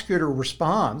prosecutor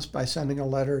responds by sending a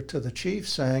letter to the chief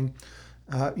saying,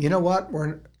 you know what,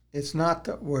 it's not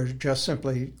that we're just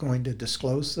simply going to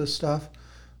disclose this stuff.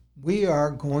 We are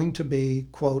going to be,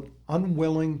 quote,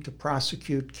 unwilling to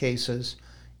prosecute cases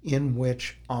in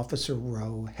which Officer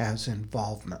Rowe has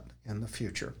involvement in the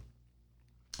future.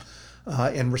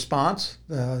 In response,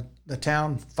 the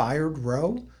town fired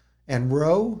Rowe, and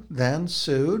Rowe then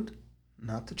sued,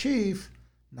 not the chief,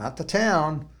 not the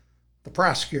town, the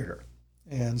prosecutor,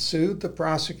 and sued the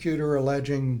prosecutor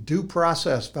alleging due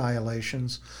process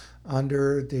violations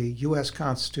under the U.S.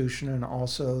 Constitution and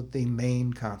also the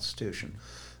Maine Constitution.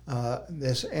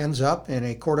 This ends up in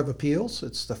a court of appeals.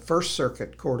 It's the First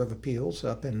Circuit Court of Appeals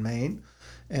up in Maine.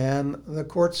 And the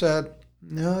court said,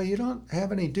 no, you don't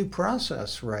have any due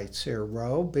process rights here,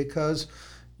 Rowe, because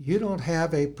you don't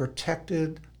have a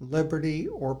protected liberty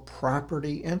or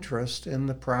property interest in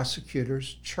the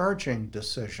prosecutor's charging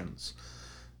decisions,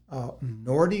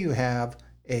 nor do you have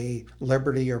a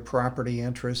liberty or property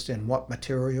interest in what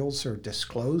materials are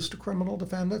disclosed to criminal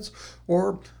defendants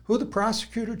or who the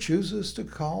prosecutor chooses to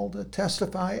call to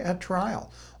testify at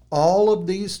trial. All of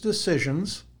these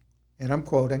decisions, and I'm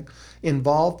quoting,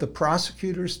 involve the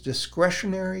prosecutor's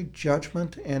discretionary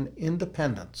judgment and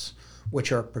independence,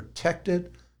 which are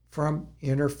protected from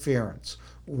interference.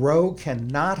 Rowe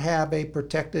cannot have a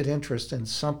protected interest in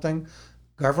something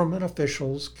government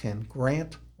officials can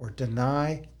grant or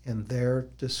deny in their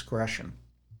discretion.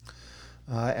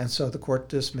 And so the court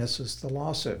dismisses the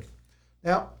lawsuit.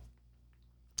 Now,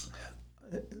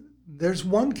 there's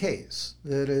one case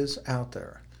that is out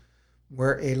there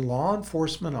where a law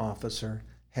enforcement officer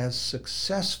has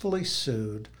successfully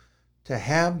sued to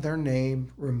have their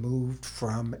name removed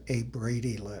from a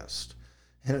Brady list.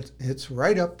 And it's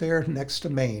right up there next to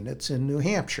Maine. It's in New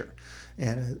Hampshire.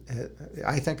 And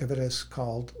I think of it as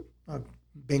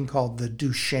being called the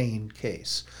Duchesne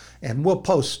case. And we'll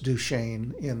post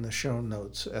Duchesne in the show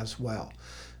notes as well.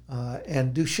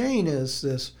 And Duchesne is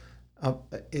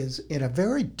in a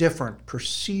very different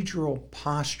procedural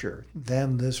posture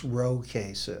than this Rowe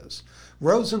case is.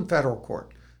 Rowe's in federal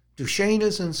court. Duchesne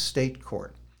is in state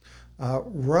court.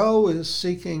 Rowe is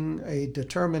seeking a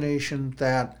determination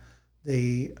that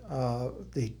the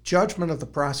judgment of the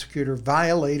prosecutor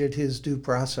violated his due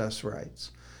process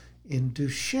rights. In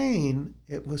Duchesne,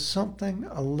 it was something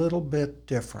a little bit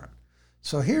different.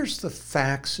 So here's the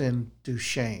facts in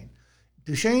Duchesne.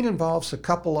 Duchesne involves a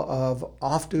couple of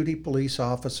off-duty police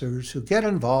officers who get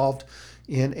involved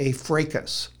in a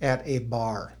fracas at a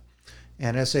bar.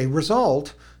 And as a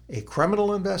result, a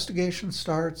criminal investigation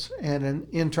starts and an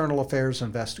internal affairs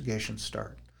investigation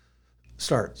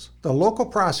starts. The local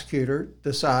prosecutor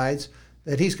decides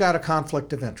that he's got a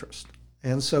conflict of interest.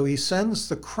 And so he sends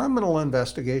the criminal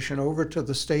investigation over to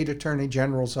the state attorney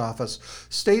general's office.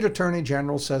 State attorney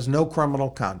general says no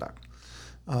criminal conduct.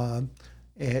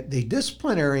 The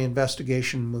disciplinary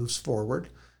investigation moves forward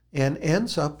and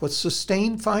ends up with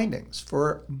sustained findings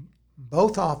for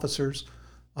both officers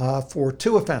for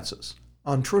two offenses,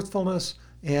 untruthfulness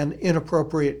and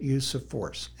inappropriate use of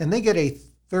force. And they get a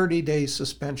 30-day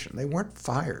suspension. They weren't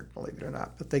fired, believe it or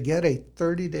not, but they get a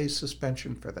 30-day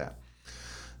suspension for that.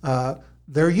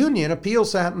 Their union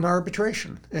appeals that in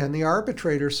arbitration, and the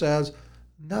arbitrator says,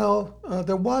 no,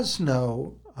 there was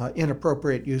no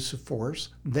inappropriate use of force.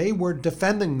 They were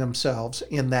defending themselves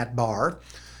in that bar,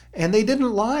 and they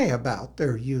didn't lie about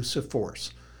their use of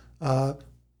force.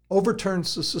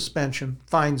 Overturns the suspension,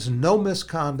 finds no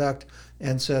misconduct,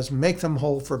 and says make them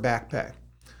whole for back pay.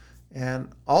 And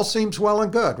all seems well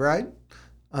and good, right?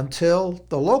 Until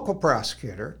the local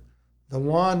prosecutor, the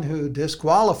one who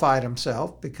disqualified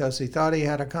himself because he thought he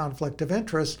had a conflict of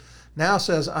interest, now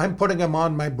says, I'm putting him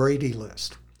on my Brady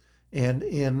list. And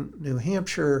in New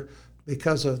Hampshire,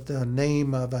 because of the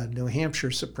name of a New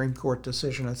Hampshire Supreme Court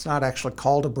decision, it's not actually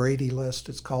called a Brady list,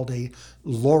 it's called a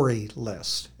Laurie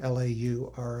list,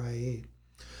 L-A-U-R-I-E.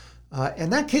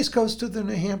 And that case goes to the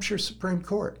New Hampshire Supreme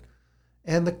Court.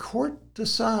 And the court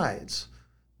decides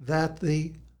that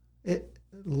the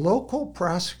local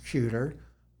prosecutor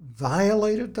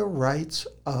violated the rights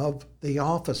of the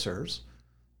officers,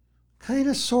 kind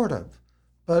of, sort of.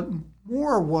 But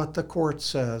more what the court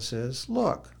says is,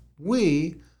 look,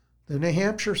 we, the New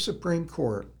Hampshire Supreme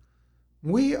Court,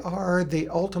 we are the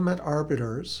ultimate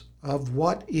arbiters of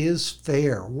what is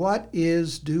fair, what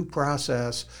is due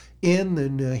process in the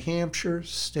New Hampshire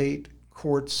state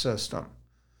court system.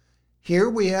 Here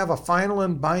we have a final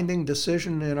and binding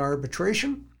decision in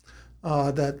arbitration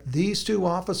that these two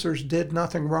officers did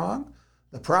nothing wrong.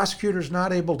 The prosecutor's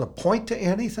not able to point to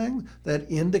anything that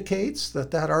indicates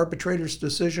that that arbitrator's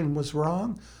decision was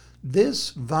wrong.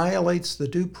 This violates the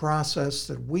due process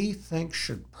that we think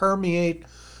should permeate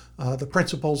the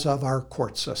principles of our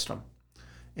court system,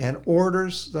 and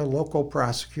orders the local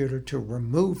prosecutor to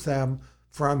remove them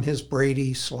from his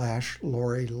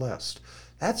Brady/Laurie list.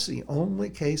 That's the only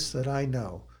case that I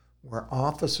know where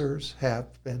officers have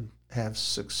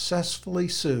successfully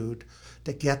sued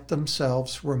to get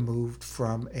themselves removed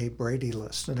from a Brady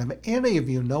list. And if any of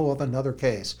you know of another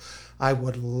case, I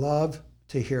would love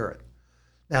to hear it.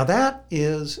 Now that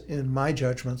is, in my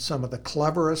judgment, some of the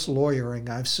cleverest lawyering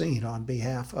I've seen on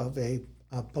behalf of a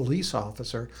police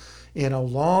officer in a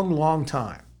long, long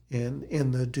time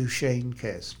in the Duchesne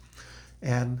case.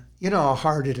 And you know how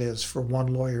hard it is for one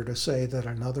lawyer to say that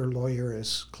another lawyer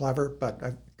is clever, but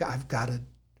I've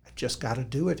just got to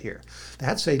do it here.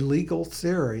 That's a legal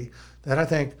theory that I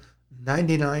think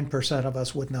 99% of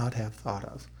us would not have thought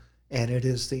of. And it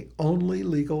is the only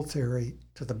legal theory,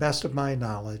 to the best of my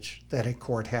knowledge, that a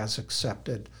court has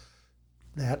accepted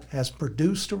that has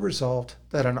produced a result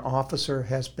that an officer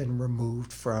has been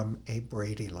removed from a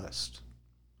Brady list.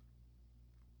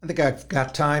 I think I've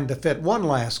got time to fit one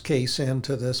last case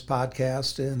into this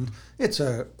podcast, and it's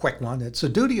a quick one. It's a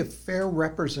duty of fair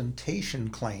representation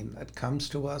claim that comes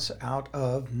to us out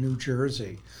of New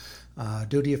Jersey. The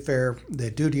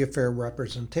duty of fair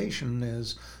representation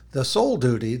is the sole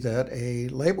duty that a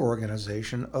labor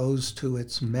organization owes to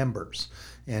its members.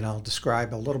 And I'll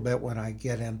describe a little bit when I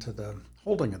get into the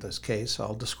holding of this case.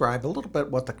 I'll describe a little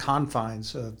bit what the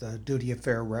confines of the duty of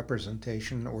fair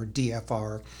representation, or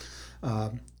DFR,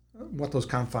 what those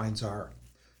confines are.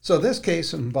 So this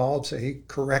case involves a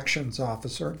corrections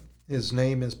officer. His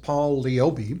name is Paul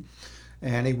Leobe,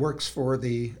 and he works for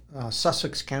the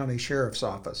Sussex County Sheriff's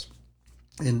Office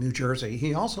in New Jersey.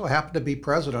 He also happened to be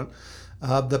president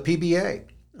of the PBA,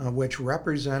 which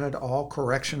represented all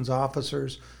corrections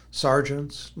officers,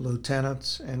 sergeants,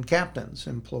 lieutenants, and captains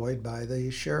employed by the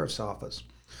sheriff's office.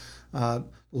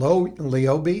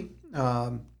 Leobe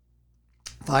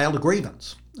filed a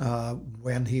grievance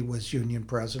when he was union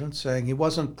president, saying he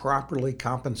wasn't properly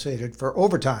compensated for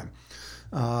overtime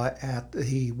at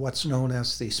what's known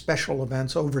as the special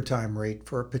events overtime rate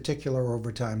for a particular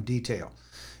overtime detail.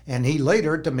 And he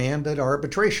later demanded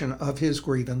arbitration of his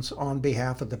grievance on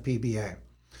behalf of the PBA.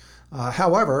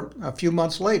 However, a few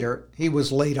months later, he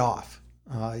was laid off.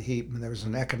 There was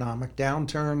an economic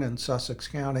downturn in Sussex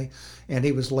County, and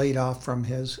he was laid off from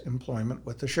his employment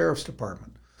with the Sheriff's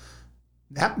Department.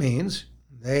 That means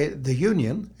the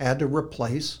union had to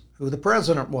replace who the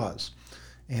president was.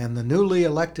 And the newly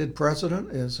elected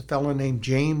president is a fellow named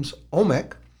James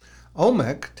Omick.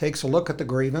 Omick takes a look at the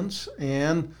grievance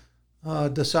and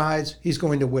decides he's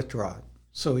going to withdraw it.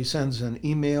 So he sends an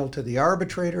email to the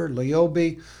arbitrator,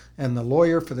 Leobe, and the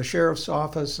lawyer for the sheriff's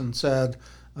office, and said,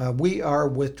 we are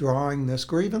withdrawing this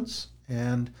grievance.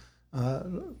 And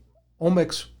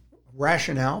Omick's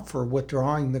rationale for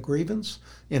withdrawing the grievance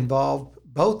involved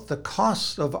both the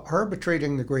costs of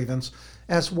arbitrating the grievance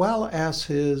as well as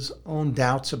his own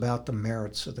doubts about the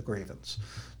merits of the grievance.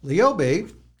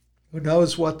 Leobe, who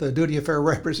knows what the duty of fair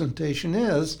representation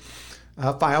is,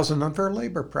 files an unfair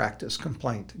labor practice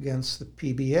complaint against the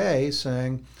PBA,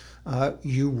 saying,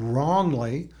 you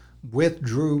wrongly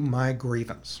withdrew my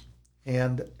grievance.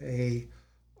 And the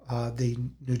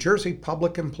New Jersey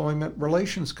Public Employment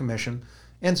Relations Commission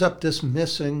ends up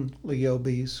dismissing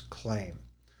Leobe's claim.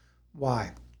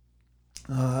 Why?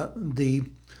 The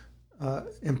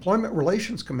Employment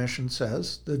Relations Commission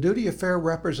says the duty of fair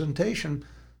representation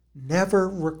never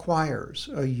requires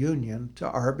a union to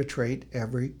arbitrate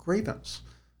every grievance.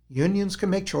 Unions can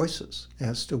make choices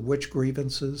as to which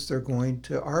grievances they're going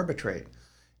to arbitrate,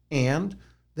 and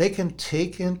they can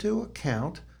take into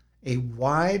account a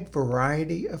wide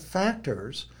variety of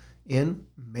factors in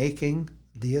making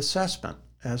the assessment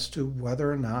as to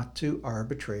whether or not to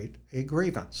arbitrate a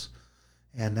grievance.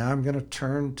 And now I'm going to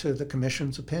turn to the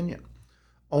Commission's opinion.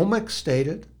 Omick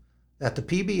stated that the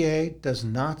PBA does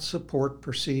not support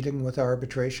proceeding with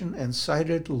arbitration and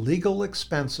cited legal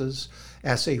expenses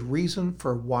as a reason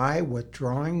for why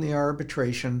withdrawing the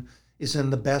arbitration is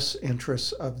in the best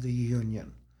interests of the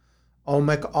union.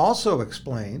 Omick also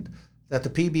explained that the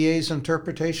PBA's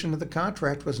interpretation of the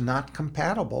contract was not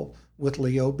compatible with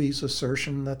Leobe's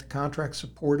assertion that the contract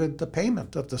supported the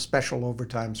payment of the special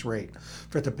overtimes rate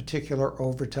for the particular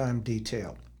overtime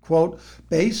detail. Quote,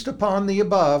 based upon the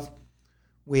above,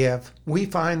 we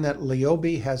find that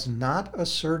Leobe has not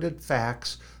asserted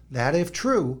facts that, if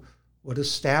true, would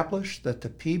establish that the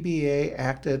PBA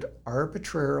acted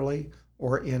arbitrarily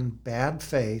or in bad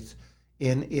faith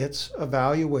in its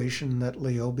evaluation that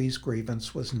Leobe's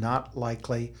grievance was not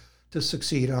likely to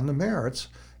succeed on the merits,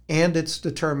 and its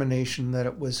determination that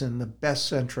it was in the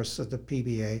best interest of the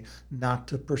PBA not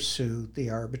to pursue the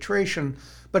arbitration,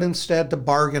 but instead to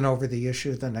bargain over the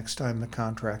issue the next time the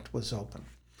contract was open.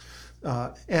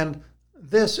 And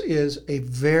this is a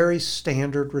very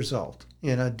standard result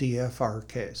in a DFR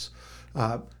case.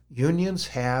 Unions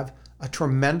have a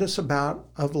tremendous amount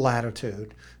of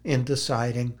latitude in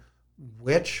deciding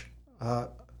which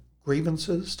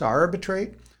grievances to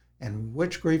arbitrate and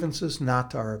which grievances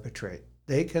not to arbitrate.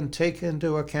 They can take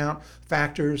into account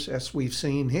factors, as we've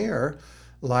seen here,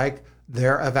 like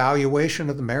their evaluation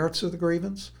of the merits of the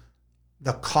grievance,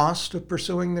 the cost of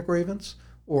pursuing the grievance,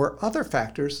 or other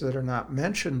factors that are not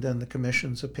mentioned in the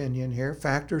Commission's opinion here,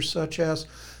 factors such as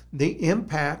the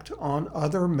impact on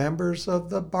other members of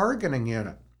the bargaining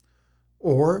unit,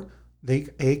 or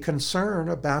a concern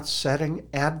about setting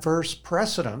adverse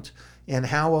precedent in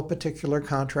how a particular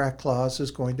contract clause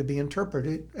is going to be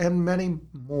interpreted, and many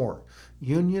more.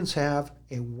 Unions have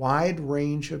a wide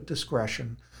range of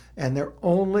discretion, and they're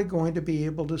only going to be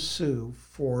able to sue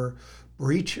for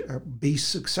breach, or be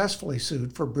successfully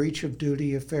sued for breach of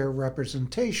duty of fair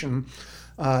representation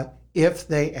if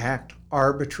they act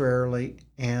arbitrarily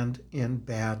and in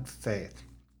bad faith.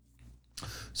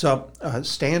 So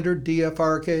standard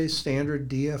DFR case, standard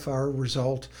DFR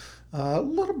result, a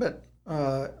little bit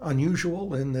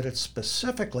unusual in that it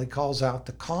specifically calls out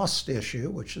the cost issue,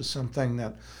 which is something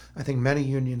that I think many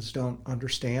unions don't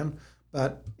understand,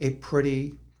 but a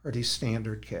pretty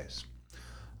standard case.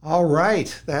 All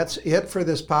right, that's it for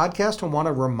this podcast. I want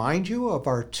to remind you of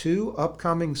our 2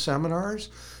 upcoming seminars,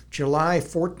 July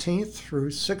 14th through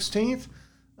 16th.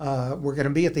 We're going to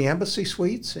be at the Embassy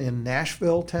Suites in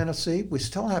Nashville, Tennessee. We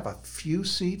still have a few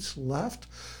seats left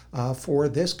for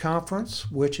this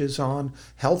conference, which is on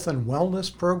health and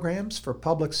wellness programs for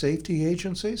public safety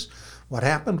agencies. What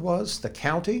happened was the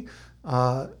county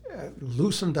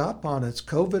loosened up on its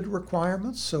COVID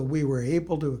requirements, so we were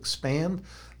able to expand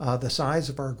the size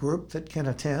of our group that can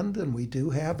attend, and we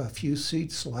do have a few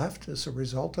seats left as a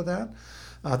result of that.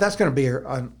 That's going to be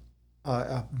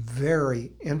a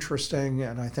very interesting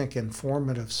and I think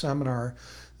informative seminar.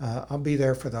 I'll be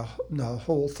there for the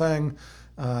whole thing.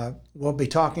 We'll be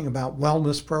talking about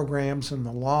wellness programs and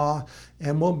the law,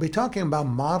 and we'll be talking about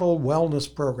model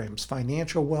wellness programs,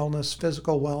 financial wellness,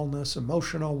 physical wellness,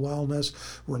 emotional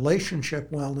wellness, relationship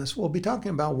wellness. We'll be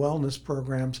talking about wellness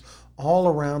programs all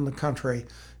around the country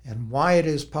and why it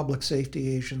is public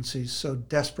safety agencies so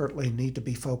desperately need to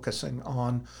be focusing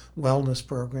on wellness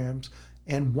programs,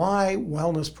 and why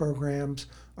wellness programs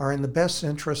are in the best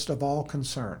interest of all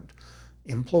concerned,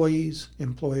 employees,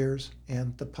 employers,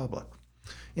 and the public.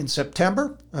 In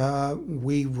September,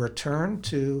 we return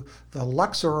to the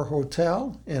Luxor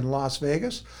Hotel in Las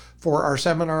Vegas for our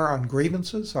seminar on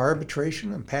grievances,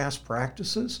 arbitration, and past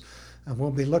practices. And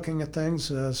we'll be looking at things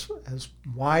as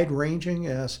wide-ranging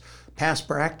as past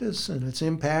practice and its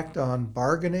impact on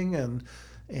bargaining and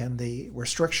the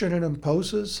restriction it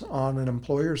imposes on an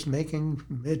employer's making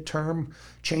midterm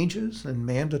changes and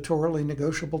mandatorily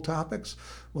negotiable topics.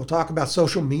 We'll talk about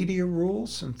social media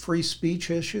rules and free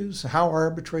speech issues, how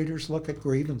arbitrators look at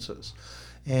grievances.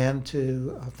 And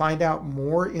to find out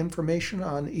more information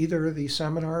on either of these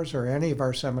seminars or any of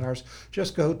our seminars,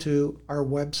 just go to our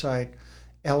website,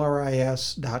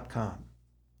 lris.com.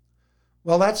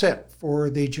 Well, that's it for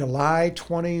the July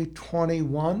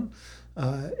 2021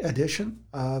 edition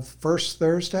of First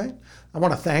Thursday. I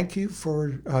want to thank you for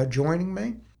joining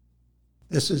me.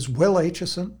 This is Will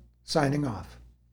Aitchison signing off.